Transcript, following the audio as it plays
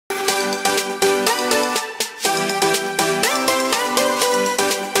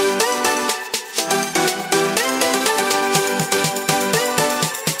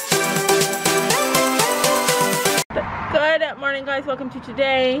morning, guys. Welcome to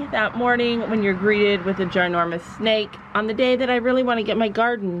today, that morning when you're greeted with a ginormous snake on the day that I really want to get my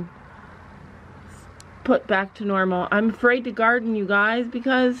garden put back to normal. I'm afraid to garden, you guys,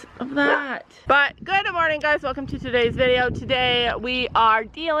 because of that. But good morning, guys. Welcome to today's video. Today we are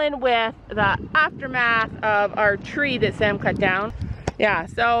dealing with the aftermath of our tree that Sam cut down. Yeah,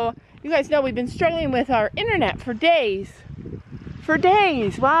 so you guys know we've been struggling with our internet for days.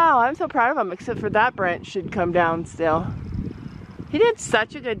 Wow, I'm so proud of him, except for that branch should come down still. He did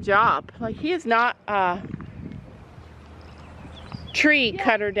such a good job. Like, he is not a tree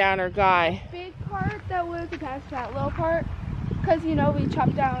cutter downer guy. Big part that was attached to that little part, because you know we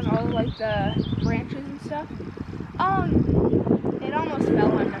chopped down all like the branches and stuff. It almost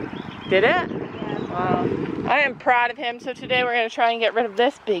fell on him. Did it? Yeah. Wow. I am proud of him. So today we're going to try and get rid of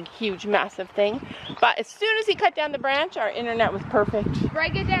this big, huge, massive thing. But as soon as he cut down the branch, our internet was perfect.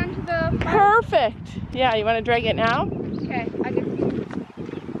 Drag it down to the Perfect. Yeah, you want to drag it now? Okay, I can.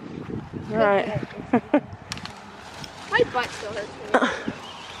 All right. My butt still hurts.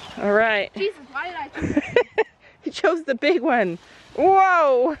 All right. Jesus, why did I choose that? He chose the big one.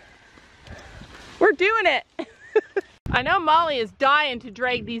 Whoa. We're doing it. I know Molly is dying to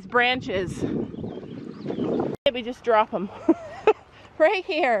drag these branches. We just drop them. Right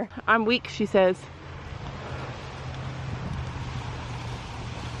here. I'm weak, she says.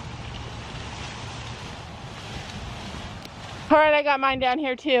 All right, I got mine down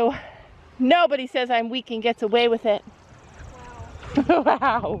here too. Nobody says I'm weak and gets away with it. Wow.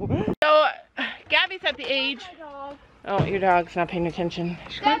 Wow. So, Gabby's at the age... Oh, your dog's not paying attention.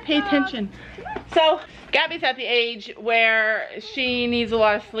 She's got to pay attention. So, Gabby's at the age where she needs a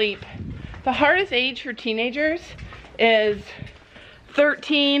lot of sleep. The hardest age for teenagers is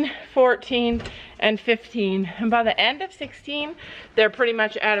 13, 14, and 15. And by the end of 16, they're pretty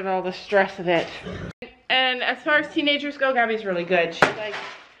much out of all the stress of it. And as far as teenagers go, Gabby's really good. She's like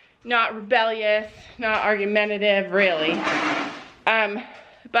not rebellious, not argumentative, really.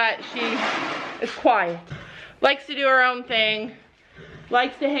 But she is quiet. Likes to do her own thing.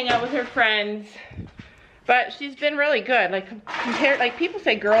 Likes to hang out with her friends. But she's been really good. Like, compared, like people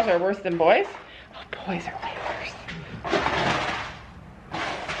say girls are worse than boys. Oh, boys are way worse.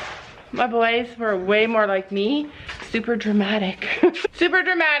 My boys were way more like me. Super dramatic. Super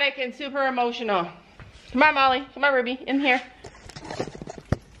dramatic and super emotional. Come on, Molly. Come on, Ruby. In here.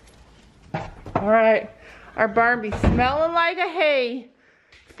 All right. Our barn be smelling like a hay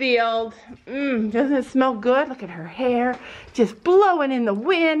field. Doesn't it smell good? Look at her hair. Just blowing in the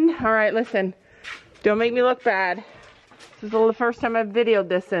wind. All right, listen. Don't make me look bad. This is the first time I've videoed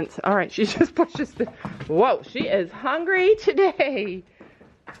this since. All right, she just pushes the... Whoa, she is hungry today.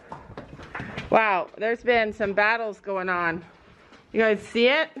 Wow, there's been some battles going on. You guys see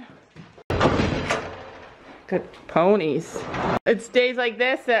it? Good ponies. It's days like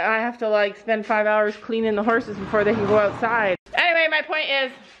this that I have to like spend 5 hours cleaning the horses before they can go outside. Anyway, my point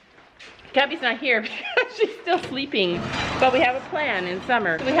is, Gabby's not here because she's still sleeping, but we have a plan in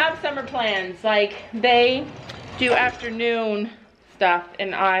summer. So we have summer plans, like they do afternoon stuff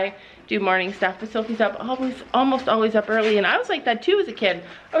and I do morning stuff, but Sophie's up almost always up early, and I was like that too as a kid.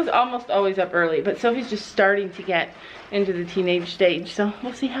 I was almost always up early, but Sophie's just starting to get into the teenage stage, so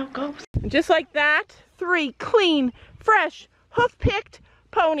we'll see how it goes. And just like that, 3 clean, fresh, hoof-picked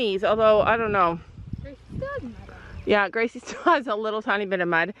ponies, although I don't know. Yeah, Gracie still has a little tiny bit of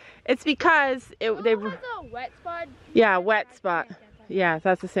mud. It's because they has a wet spot. Yeah, wet spot. Yeah,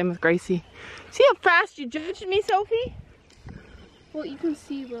 that's the same with Gracie. See how fast you judged me, Sophie? Well, you can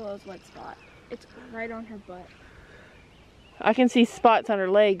see Willow's wet spot. It's right on her butt. I can see spots on her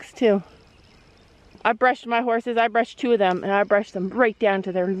legs too. I brushed my horses. I brushed 2 of them, and I brushed them right down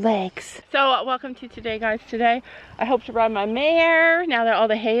to their legs. So welcome to today, guys. Today I hope to ride my mare now that all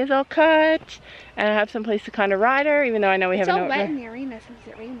the hay is all cut, and I have some place to kind of ride her, even though I know we haven't. It's all wet in the arena since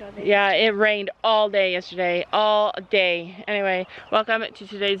it rained all day. Yeah, it rained all day yesterday, all day. Anyway, welcome to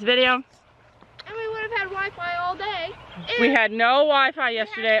today's video. And we would have had Wi-Fi all day. We had no Wi-Fi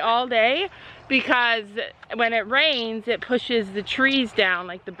yesterday all day because when it rains, it pushes the trees down,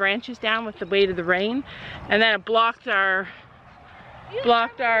 like the branches down with the weight of the rain, and then it blocked our,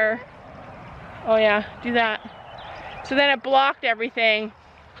 oh yeah, do that. So then it blocked everything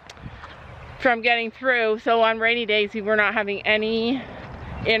from getting through. So on rainy days, we were not having any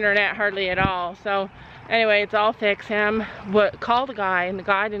internet hardly at all. So anyway, it's all fixed. Sam called a guy, and the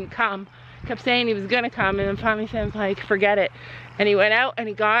guy didn't come. Kept saying he was gonna come, and then finally Sam's like, forget it. And he went out and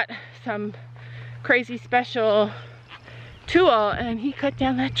he got some crazy special tool, and he cut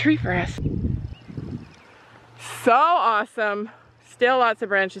down that tree for us. So awesome. Still lots of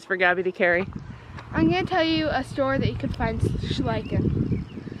branches for Gabby to carry. I'm going to tell you a store that you could find Schleich in.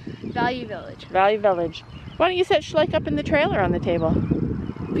 Value Village. Value Village. Why don't you set Schleich up in the trailer on the table?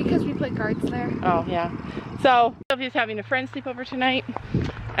 Because we play cards there. Oh, yeah. So, Sylvia's having a friend sleepover tonight,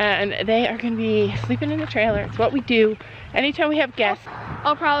 and they are going to be sleeping in the trailer. It's what we do anytime we have guests.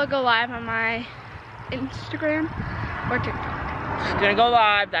 I'll probably go live on my Instagram or TikTok. She's going to go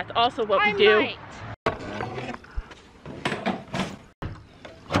live. That's also what we do. Might.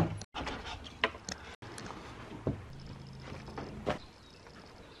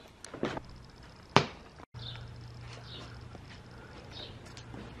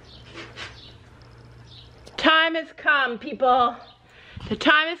 Time has come, people. The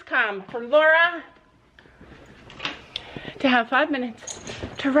time has come for Laura to have 5 minutes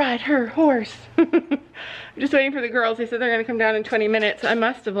to ride her horse. I'm just waiting for the girls. They said they're gonna come down in 20 minutes. I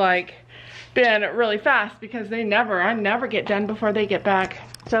must have like been really fast because I never get done before they get back.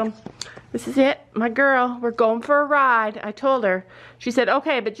 So this is it, my girl. We're going for a ride. I told her. She said,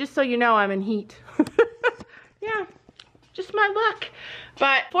 okay, but just so you know, I'm in heat. Yeah, just my luck.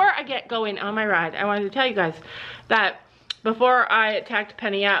 But before I get going on my ride, I wanted to tell you guys that before I tacked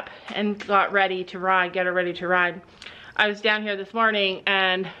Penny up and got ready to ride, get her ready to ride, I was down here this morning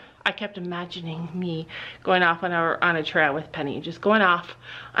and I kept imagining me going off on a trail with Penny, just going off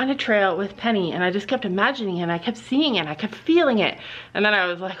on a trail with Penny, and I just kept imagining it, and I kept seeing it, I kept feeling it, and then I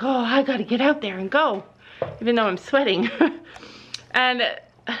was like, oh, I gotta get out there and go, even though I'm sweating.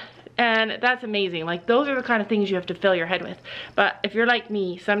 And that's amazing. Like, those are the kind of things you have to fill your head with. But if you're like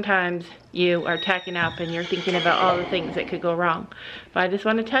me, sometimes you are tacking up and you're thinking about all the things that could go wrong. But I just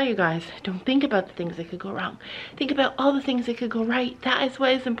want to tell you guys, don't think about the things that could go wrong. Think about all the things that could go right. That is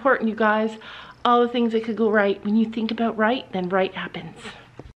what is important, you guys. All the things that could go right. When you think about right, then right happens.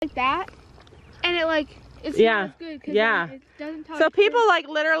 Like that, and it like, it's yeah, not as good because yeah. it doesn't talk. So people like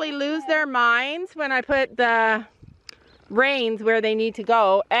literally lose their minds when I put the reins where they need to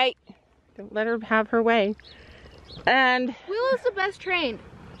go. Hey, don't let her have her way. And Willow's the best trained.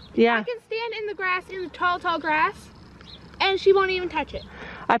 yeah, I can stand in the grass, in the tall grass, and she won't even touch it.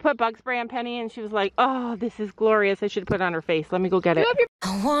 I put bug spray on Penny and she was like, oh, this is glorious. I should put it on her face. Let me go get it.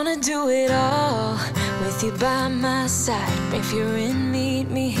 I wanna do it all with you by my side. If you're in, meet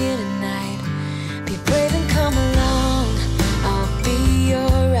me here tonight. Be brave and come along, I'll be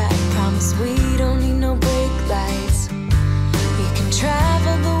your ride. Promise we don't need no brake lights. We can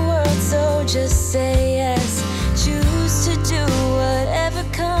travel the world, so just say yes. Choose to do whatever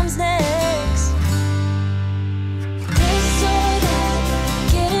comes next. This or that,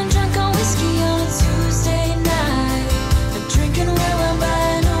 getting drunk on whiskey on a Tuesday night. A drinking red wine by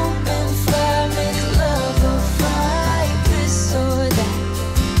an open fire, make love or fight. This or that.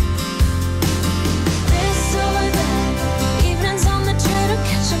 This or that, evenings on the train or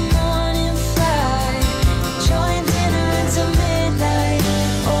catch a morning flight. Enjoying dinner until midnight,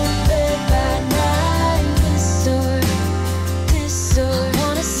 or bed by night. This or I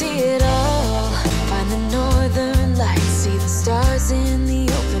wanna see it all. Find the northern lights, see the stars in the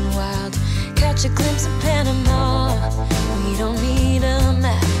open wild. Catch a glimpse of Panama. We don't need a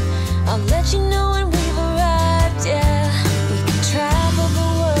map. I'll let you know when we've arrived, yeah. We can travel the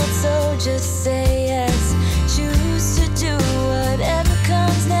world, so just say yes. Choose to do whatever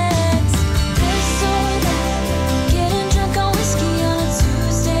comes next. This or that, getting drunk on whiskey on a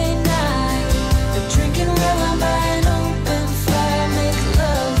Tuesday night. Or drinking red wine by an open fire, make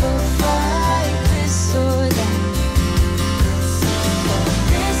love or fight. This or that.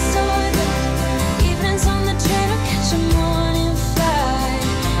 This or that, evenings on the train or catch a morning flight.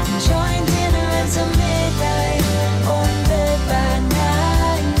 Enjoying dinner until midnight, or in bed by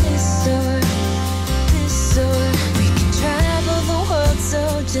night. This or we can travel the world, so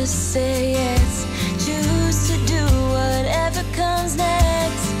just say yes. Choose to do whatever comes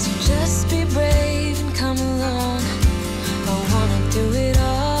next. So just be brave and come along. I wanna do it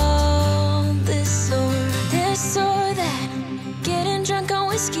all. This or that, getting drunk on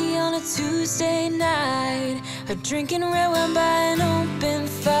whiskey on a Tuesday night. Or drinking red wine by an open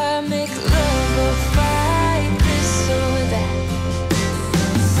fire, make love or fight. This or that.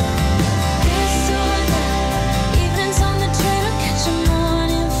 This or that, evenings on the train or catch a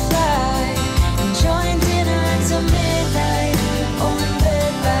morning flight. Enjoying dinner until midnight, or in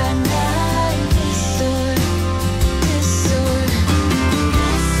bed by night. This or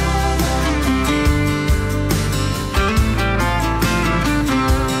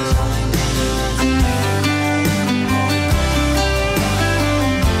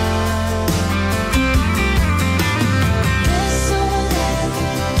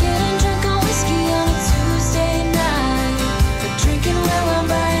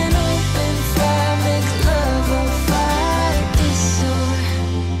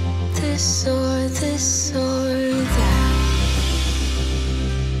this or this or that.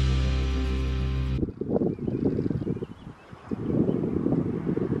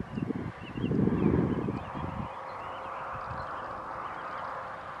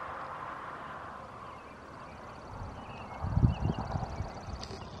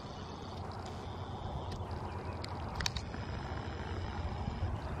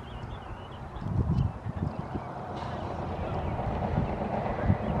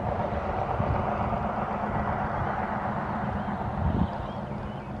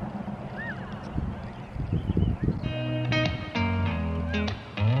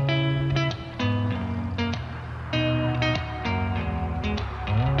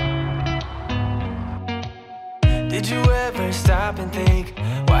 Did you ever stop and think,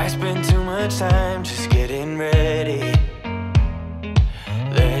 why spend too much time just getting ready?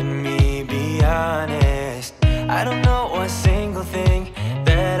 Let me be honest, I don't know a single thing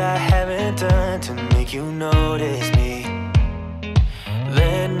that I haven't done to make you notice me.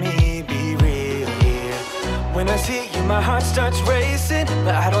 Let me be real here. When I see you, my heart starts racing,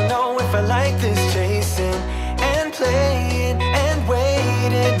 but I don't know if I like this chasing and playing and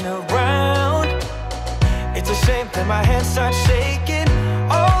waiting around. It's a shame that my hands start shaking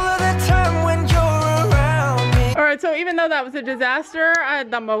all of the time when you're around me. All right, so even though that was a disaster, I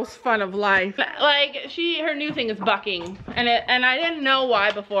had the most fun of life. Like, her new thing is bucking, and I didn't know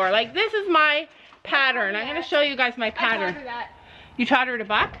why before. Like, this is my pattern. I'm gonna show you guys my pattern. I taught her that. You taught her to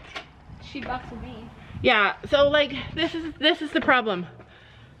buck? She bucks with me. Yeah, so like, this is the problem.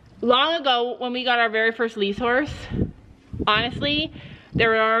 Long ago, when we got our very first lease horse, honestly,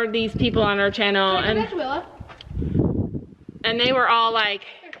 there are these people on our channel, and they were all like,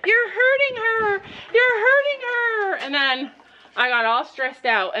 "You're hurting her, you're hurting her," and then I got all stressed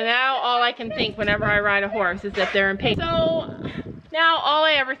out, and now all I can think whenever I ride a horse is that they're in pain. So now all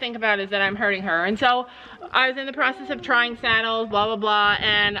I ever think about is that I'm hurting her. And so I was in the process of trying saddles, blah blah blah,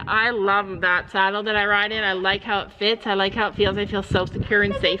 and I love that saddle that I ride in. I like how it fits, I like how it feels. I feel so secure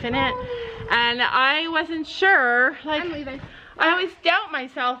and safe in it, and I wasn't sure, like, I'm leaving. I always doubt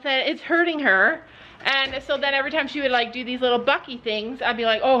myself that it's hurting her. And so then every time she would like do these little bucky things, I'd be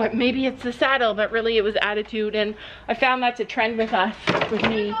like, oh, maybe it's the saddle, but really it was attitude. And I found that's a trend with us, with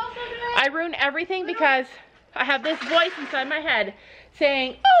me. I ruin everything because I have this voice inside my head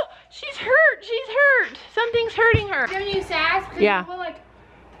saying, oh, she's hurt, something's hurting her. Giving you sass? Yeah. Like,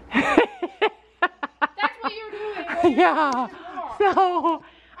 that's what you're doing. Yeah. So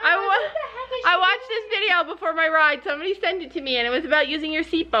I watched this video before my ride. Somebody sent it to me, and it was about using your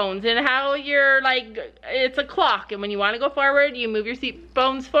seat bones and how you're like, it's a clock, and when you want to go forward, you move your seat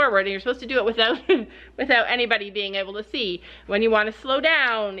bones forward, and you're supposed to do it without anybody being able to see. When you want to slow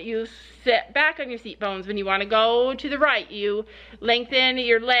down, you sit back on your seat bones. When you want to go to the right, you lengthen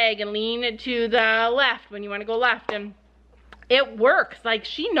your leg and lean to the left when you want to go left. And it works. Like,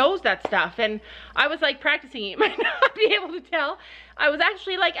 she knows that stuff, and I was like practicing. You might not be able to tell. I was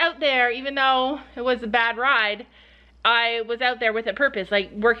actually like out there, even though it was a bad ride, I was out there with a purpose,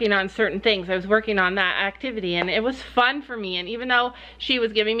 like working on certain things. I was working on that activity, and it was fun for me. And even though she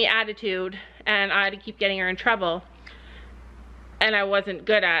was giving me attitude and I had to keep getting her in trouble, and I wasn't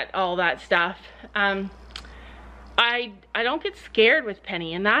good at all that stuff, I don't get scared with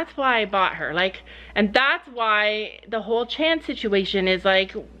Penny, and that's why I bought her. Like, and that's why the whole Chance situation is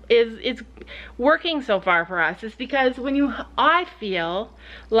like, is working so far for us. It's because I feel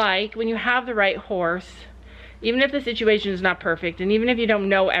like when you have the right horse, even if the situation is not perfect, and even if you don't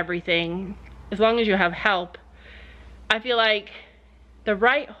know everything, as long as you have help, I feel like the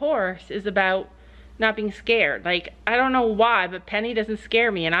right horse is about not being scared. Like, I don't know why, but Penny doesn't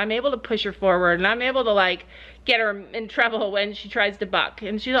scare me, and I'm able to push her forward, and I'm able to like get her in trouble when she tries to buck.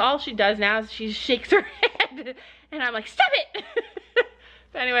 And all she does now is she shakes her head, and I'm like, stop it.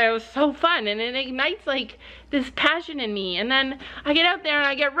 But anyway, it was so fun, and it ignites like this passion in me. And then I get out there and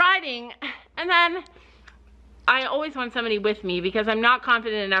I get riding, and then I always want somebody with me because I'm not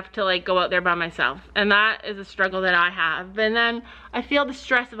confident enough to like go out there by myself, and that is a struggle that I have. And then I feel the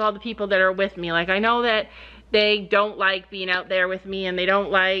stress of all the people that are with me. Like, I know that they don't like being out there with me, and they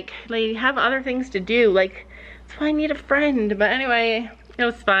have other things to do. Like, that's why I need a friend. But anyway, it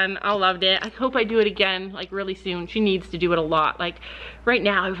was fun. I loved it. I hope I do it again, like, really soon. She needs to do it a lot. Like, right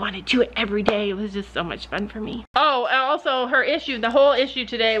now, I want to do it every day. It was just so much fun for me. Oh, and also the whole issue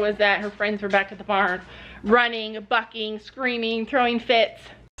today was that her friends were back at the barn, running, bucking, screaming, throwing fits.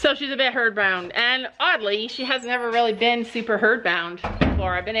 So she's a bit herd bound, and oddly, she has never really been super herd bound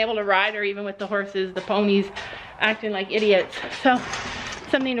before. I've been able to ride her even with the horses, the ponies acting like idiots. So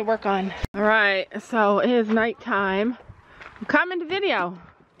something to work on. All right, so it is nighttime. I'm coming to video.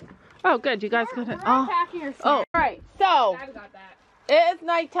 Oh, good. You guys got it. We're Oh. unpacking your Oh. stuff. All right. So I've got that. it's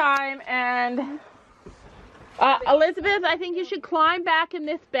nighttime, and Elizabeth, I think you should climb back in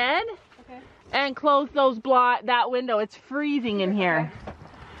this bed. Okay. And close that window. It's freezing in here.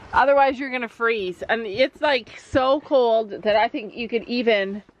 Otherwise, you're gonna freeze. And it's like so cold that I think you could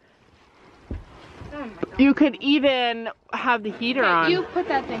even have the heater on. You put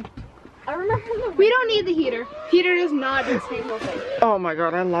that thing. I remember we don't need the heater. Heater does not do a single thing. Oh my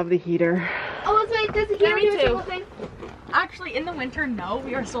god, I love the heater. Elizabeth, does the heater do a single thing? Actually, in the winter, no,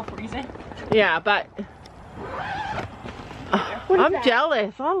 we are still freezing. Yeah, but I'm that?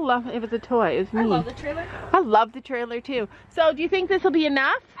 jealous. I love if it's a toy. It's me. I love the trailer. I love the trailer too. So, do you think this will be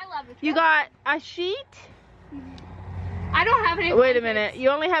enough? I love it. You got a sheet? I don't have any. Wait a minute. You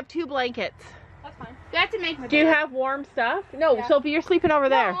only have 2 blankets. That's fine. You have to make my Do you have warm stuff? No, Yeah. Sophie, you're sleeping over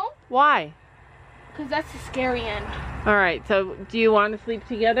there. No. Why? Because that's the scary end. All right. So, do you want to sleep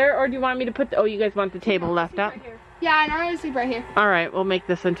together, or do you want me to put? Oh, you guys want the table left up? Right here. Yeah, I normally sleep right here. All right. We'll make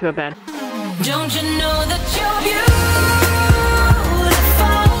this into a bed. Don't you know that you're beautiful?